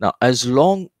 Now, as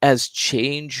long as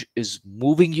change is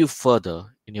moving you further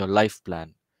in your life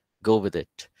plan, go with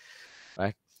it,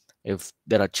 right? If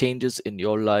there are changes in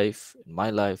your life, in my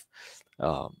life,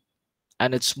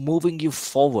 and it's moving you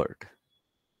forward,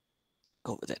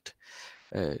 go with it.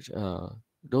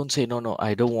 Don't say no,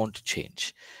 I don't want to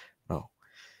change. No,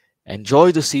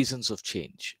 enjoy the seasons of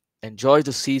change. Enjoy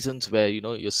the seasons where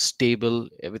you're stable,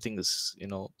 everything is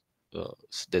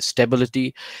there's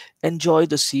stability. Enjoy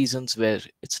the seasons where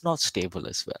it's not stable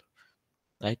as well,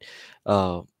 right?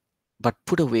 But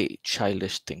put away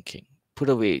childish thinking, put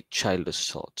away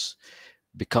childish thoughts,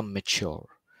 become mature,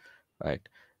 right?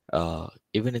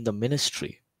 Even in the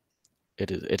ministry,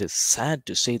 it is sad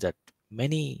to say that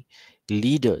many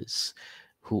leaders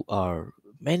who are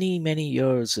many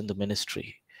years in the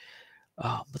ministry,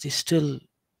 but they still,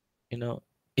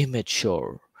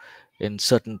 immature in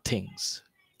certain things.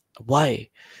 Why?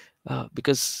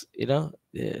 Because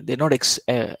they're not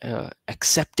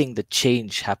accepting the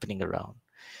change happening around.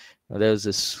 There was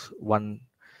this one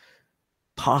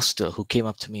pastor who came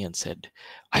up to me and said,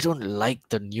 "I don't like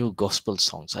the new gospel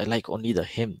songs. I like only the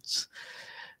hymns.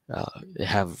 They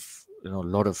have a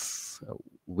lot of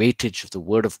weightage of the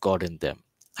word of God in them.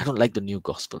 I don't like the new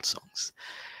gospel songs."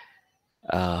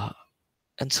 Uh,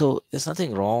 and so there's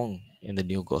nothing wrong in the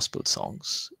new gospel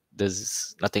songs.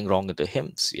 There's nothing wrong with the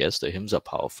hymns. Yes, the hymns are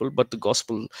powerful, but the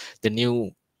gospel, the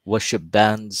new worship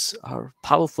bands are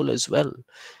powerful as well.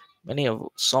 Many of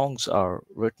songs are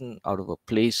written out of a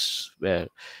place where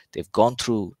they've gone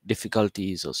through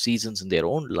difficulties or seasons in their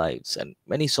own lives, and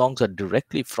many songs are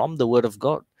directly from the word of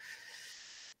God,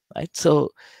 right?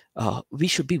 So we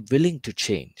should be willing to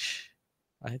change,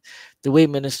 right? The way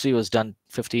ministry was done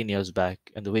 15 years back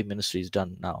and the way ministry is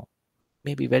done now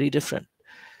may be very different,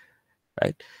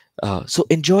 right? So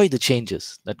enjoy the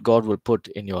changes that God will put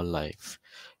in your life.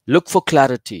 Look for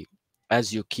clarity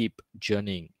as you keep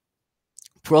journeying.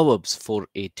 Proverbs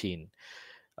 4:18.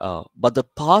 But the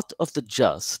path of the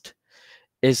just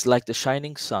is like the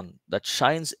shining sun that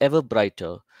shines ever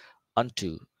brighter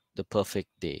unto the perfect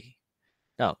day.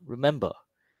 Now, remember,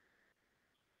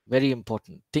 very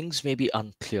important, things may be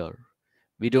unclear.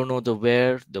 We don't know the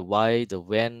where, the why, the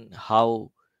when,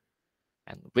 how,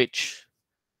 and which.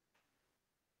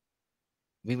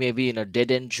 We may be in a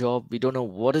dead end job. We don't know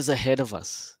what is ahead of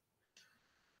us,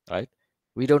 right?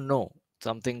 We don't know.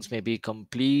 Some things may be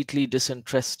completely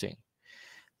disinteresting.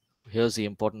 Here's the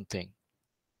important thing: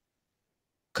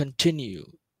 continue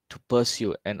to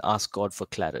pursue and ask God for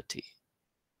clarity.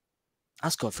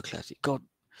 Ask God for clarity. God,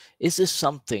 is this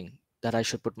something that I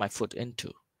should put my foot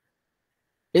into?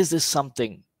 Is this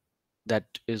something that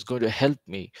is going to help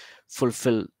me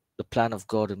fulfill the plan of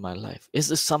God in my life? Is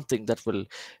this something that will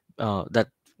that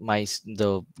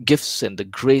the gifts and the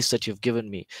grace that you've given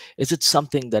me, is it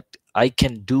something that I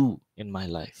can do in my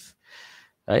life?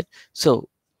 Right? So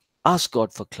ask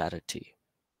God for clarity.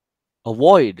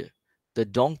 Avoid the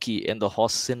donkey and the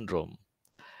horse syndrome.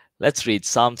 Let's read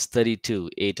Psalms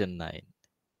 32:8 and 9.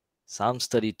 Psalms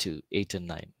 32:8 and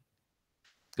 9.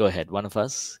 Go ahead, one of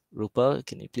us. Rupa,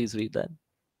 can you please read that?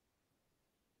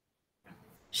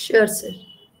 Sure, sir.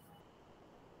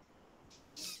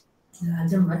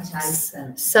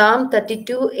 Psalm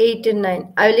 32:8 and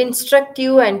 9. I will instruct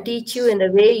you and teach you in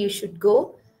the way you should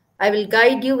go. I will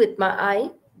guide you with my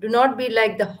eye. Do not be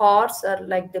like the horse or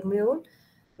like the mule,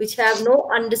 which have no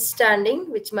understanding,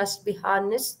 which must be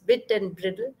harnessed, bit and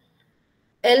bridle,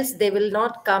 else they will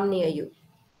not come near you.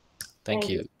 Thank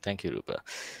you. Thank you, Rupa.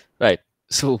 Right.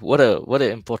 So what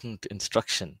an important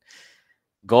instruction.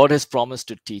 God has promised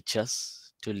to teach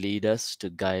us, to lead us, to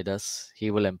guide us.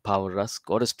 He will empower us.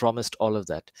 God has promised all of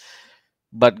that.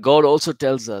 But God also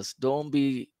tells us, don't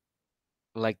be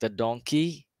like the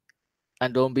donkey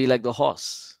and don't be like the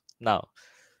horse. Now,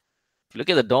 if you look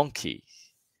at the donkey,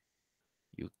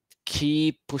 you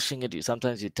keep pushing it.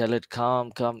 Sometimes you tell it,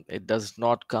 come, come. It does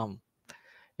not come.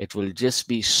 It will just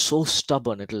be so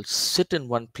stubborn. It will sit in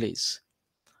one place,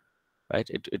 right?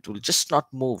 It will just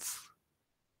not move.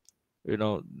 You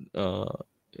know,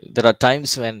 there are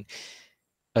times when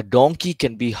a donkey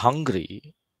can be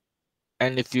hungry,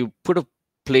 and if you put a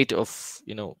plate of,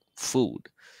 food,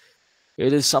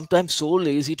 it is sometimes so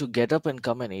lazy to get up and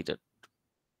come and eat it.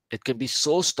 It can be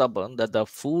so stubborn that the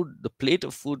plate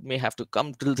of food may have to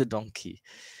come till the donkey.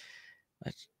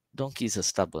 Right? Donkeys are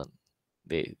stubborn,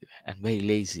 and very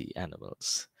lazy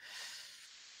animals,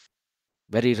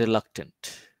 very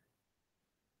reluctant.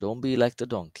 Don't be like the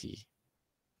donkey,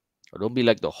 or don't be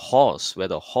like the horse, where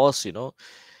the horse,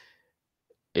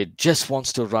 it just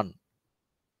wants to run,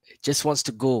 it just wants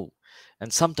to go.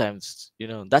 And sometimes,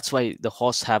 that's why the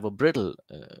horse have a bridle,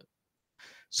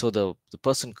 so the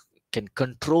person can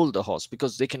control the horse,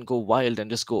 because they can go wild and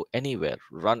just go anywhere,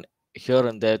 run here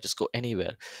and there, just go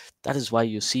anywhere. That is why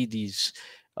you see these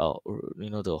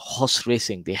the horse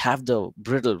racing, they have the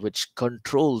bridle which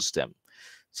controls them.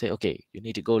 Say, okay, you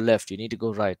need to go left, you need to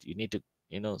go right, you need to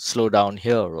slow down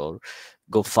here or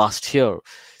go fast here.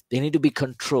 They need to be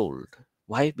controlled.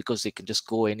 Why? Because they can just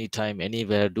go anytime,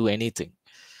 anywhere, do anything.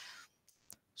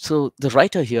 So the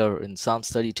writer here in Psalms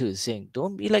 32 is saying,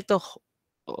 don't be like the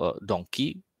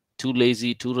donkey, too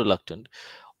lazy, too reluctant,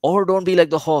 or don't be like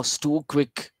the horse, too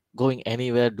quick, going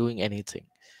anywhere, doing anything.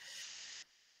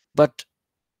 But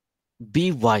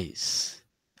be wise.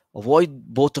 Avoid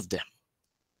both of them.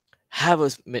 Have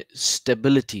a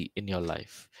stability in your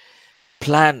life.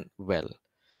 Plan well,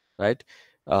 right?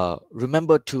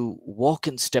 Remember to walk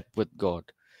in step with God.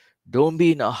 Don't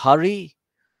be in a hurry,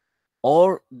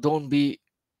 or don't be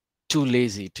too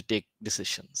lazy to take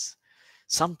decisions.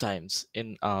 Sometimes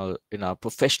in our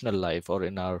professional life, or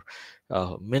in our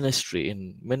ministry,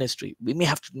 we may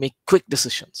have to make quick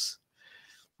decisions,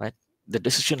 right? The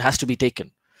decision has to be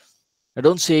taken. I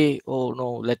don't say, oh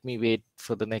no, let me wait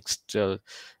for the next uh,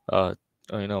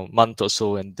 month or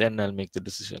so, and then I'll make the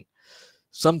decision.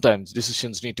 Sometimes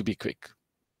decisions need to be quick.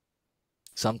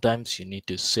 Sometimes you need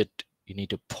to sit, you need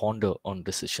to ponder on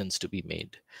decisions to be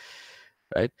made,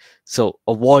 right? So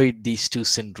avoid these two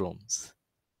syndromes.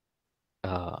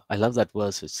 I love that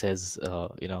verse which says,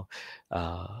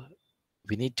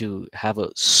 we need to have a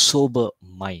sober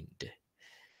mind.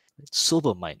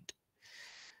 Sober mind.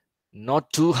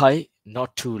 Not too high,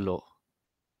 not too low.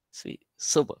 See,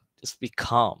 sober. Just be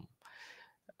calm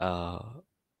uh,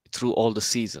 through all the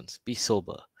seasons. Be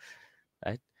sober,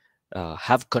 right?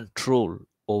 Have control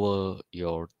over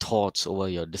your thoughts, over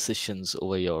your decisions,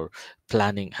 over your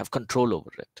planning. Have control over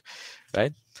it,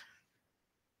 right?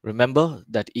 Remember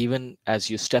that even as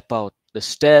you step out, the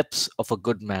steps of a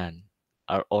good man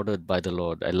are ordered by the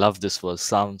Lord. I love this verse,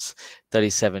 Psalms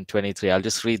 37:23. I'll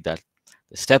just read that.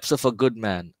 The steps of a good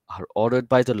man are ordered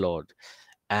by the Lord,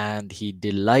 and he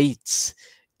delights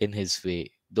in his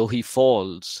way. Though he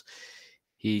falls,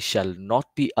 he shall not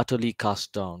be utterly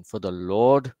cast down, for the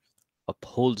Lord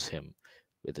upholds him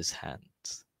with his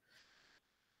hands.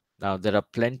 Now, there are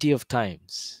plenty of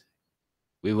times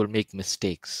we will make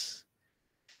mistakes.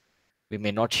 We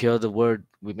may not hear the word,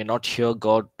 we may not hear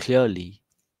God clearly,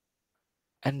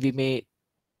 and we may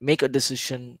make a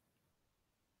decision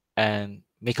and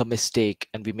make a mistake,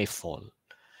 and we may fall.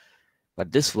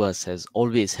 But this verse has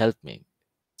always helped me.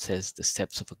 It says, the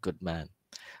steps of a good man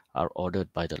are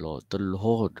ordered by the Lord. The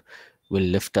Lord will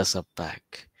lift us up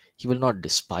back. He will not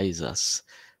despise us,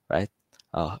 right?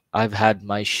 I've had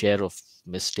my share of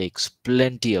mistakes,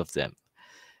 plenty of them.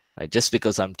 Right? Just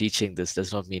because I'm teaching this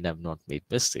does not mean I've not made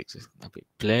mistakes. I've made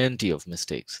plenty of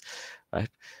mistakes, right?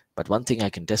 But one thing I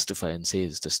can testify and say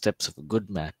is the steps of a good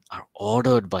man are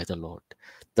ordered by the Lord.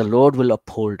 The Lord will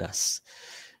uphold us.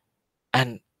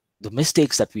 And the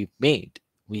mistakes that we've made,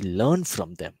 we learn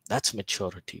from them. That's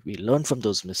maturity. We learn from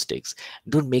those mistakes.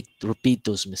 Don't repeat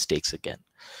those mistakes again,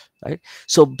 right?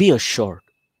 So be assured,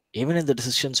 even in the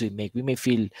decisions we make, we may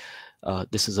feel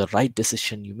this is a right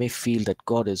decision. You may feel that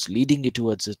God is leading you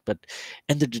towards it, but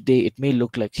end of the day, it may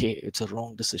look like, hey, it's a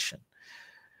wrong decision.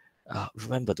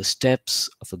 Remember, the steps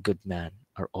of a good man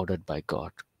are ordered by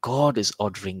God. God is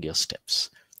ordering your steps,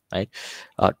 right?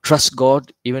 Trust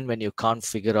God even when you can't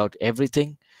figure out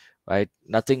everything, right?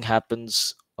 Nothing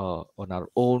happens on our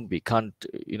own. We can't,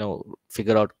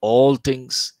 figure out all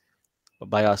things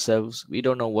by ourselves. We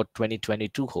don't know what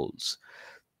 2022 holds,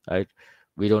 right?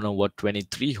 We don't know what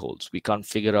 23 holds. We can't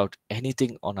figure out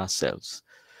anything on ourselves.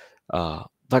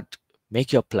 But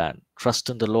make your plan. Trust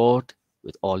in the Lord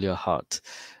with all your heart,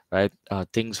 right?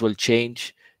 Things will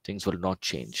change. Things will not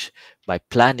change. By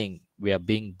planning, we are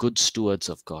being good stewards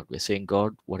of God. We're saying,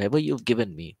 God, whatever you've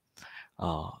given me,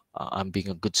 I'm being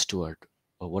a good steward.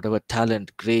 Or whatever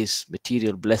talent, grace,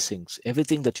 material blessings,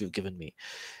 everything that you've given me,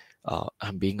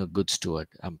 I'm being a good steward.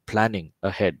 I'm planning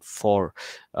ahead for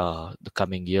the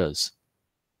coming years.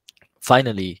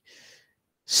 Finally,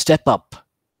 step up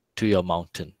to your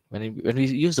mountain. When we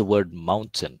use the word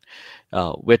mountain,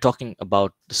 we're talking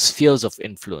about the spheres of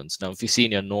influence. Now, if you see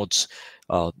in your notes,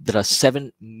 there are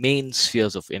 7 main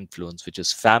spheres of influence, which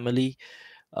is family,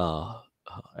 an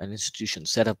institution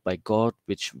set up by God,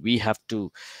 which we have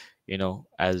to,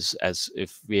 as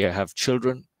if we have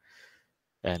children,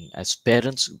 and as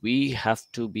parents, we have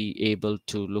to be able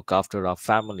to look after our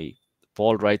family.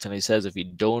 Paul writes and he says, if you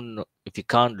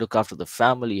can't look after the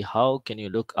family, how can you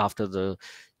look after the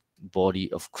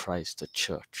body of Christ, the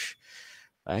church?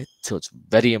 Right? So it's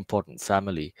very important.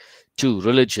 Family. 2,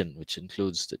 religion, which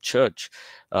includes the church.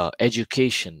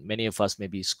 Education. Many of us may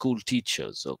be school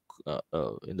teachers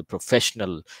or in the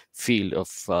professional field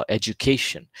of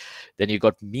education. Then you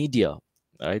got media,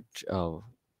 right?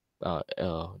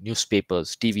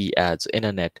 Newspapers, TV ads,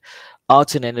 internet,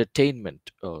 arts and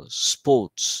entertainment,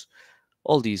 sports,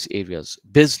 all these areas.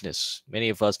 Business. Many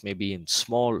of us may be in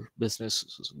small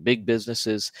businesses, big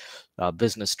businesses,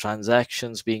 business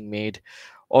transactions being made,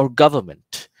 or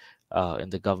government, in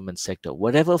the government sector.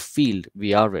 Whatever field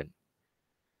we are in,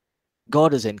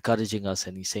 God is encouraging us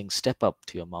and He's saying, step up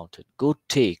to your mountain. Go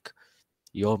take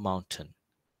your mountain.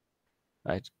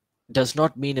 Right? Does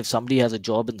not mean if somebody has a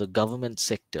job in the government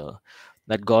sector,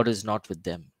 that God is not with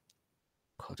them.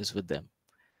 God is with them.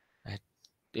 Right?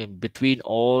 In between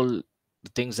all the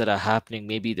things that are happening,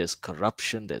 maybe there's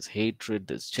corruption, there's hatred,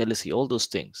 there's jealousy, all those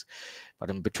things. But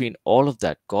in between all of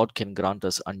that, God can grant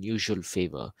us unusual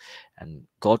favor, and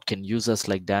God can use us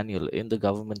like Daniel in the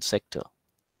government sector.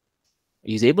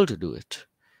 He's able to do it,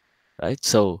 right?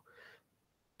 So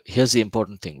here's the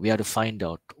important thing. We have to find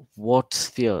out what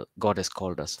sphere God has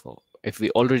called us for. If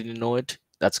we already know it,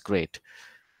 that's great.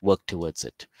 Work towards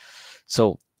it.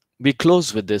 So we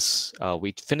close with this.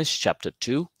 We finished chapter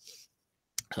 2.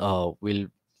 We'll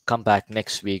come back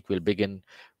next week. We'll begin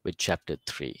with chapter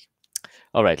 3.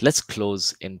 All right, let's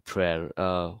close in prayer.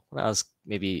 I want to ask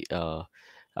maybe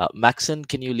Maxon,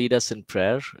 can you lead us in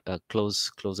prayer?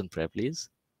 Close in prayer, please.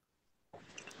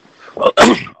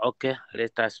 Okay,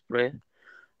 let us pray.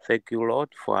 Thank you, Lord,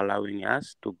 for allowing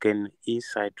us to gain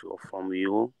insight from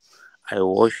you. I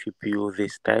worship you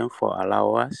this time for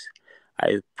allow us.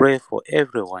 I pray for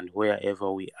everyone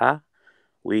wherever we are.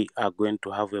 We are going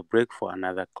to have a break for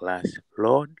another class.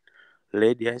 Lord,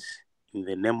 lead us in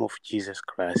the name of Jesus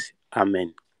Christ.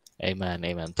 Amen. Amen.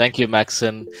 Amen. Thank you,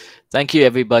 Maxon. Thank you,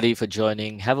 everybody, for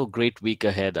joining. Have a great week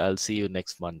ahead. I'll see you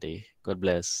next Monday. God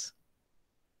bless.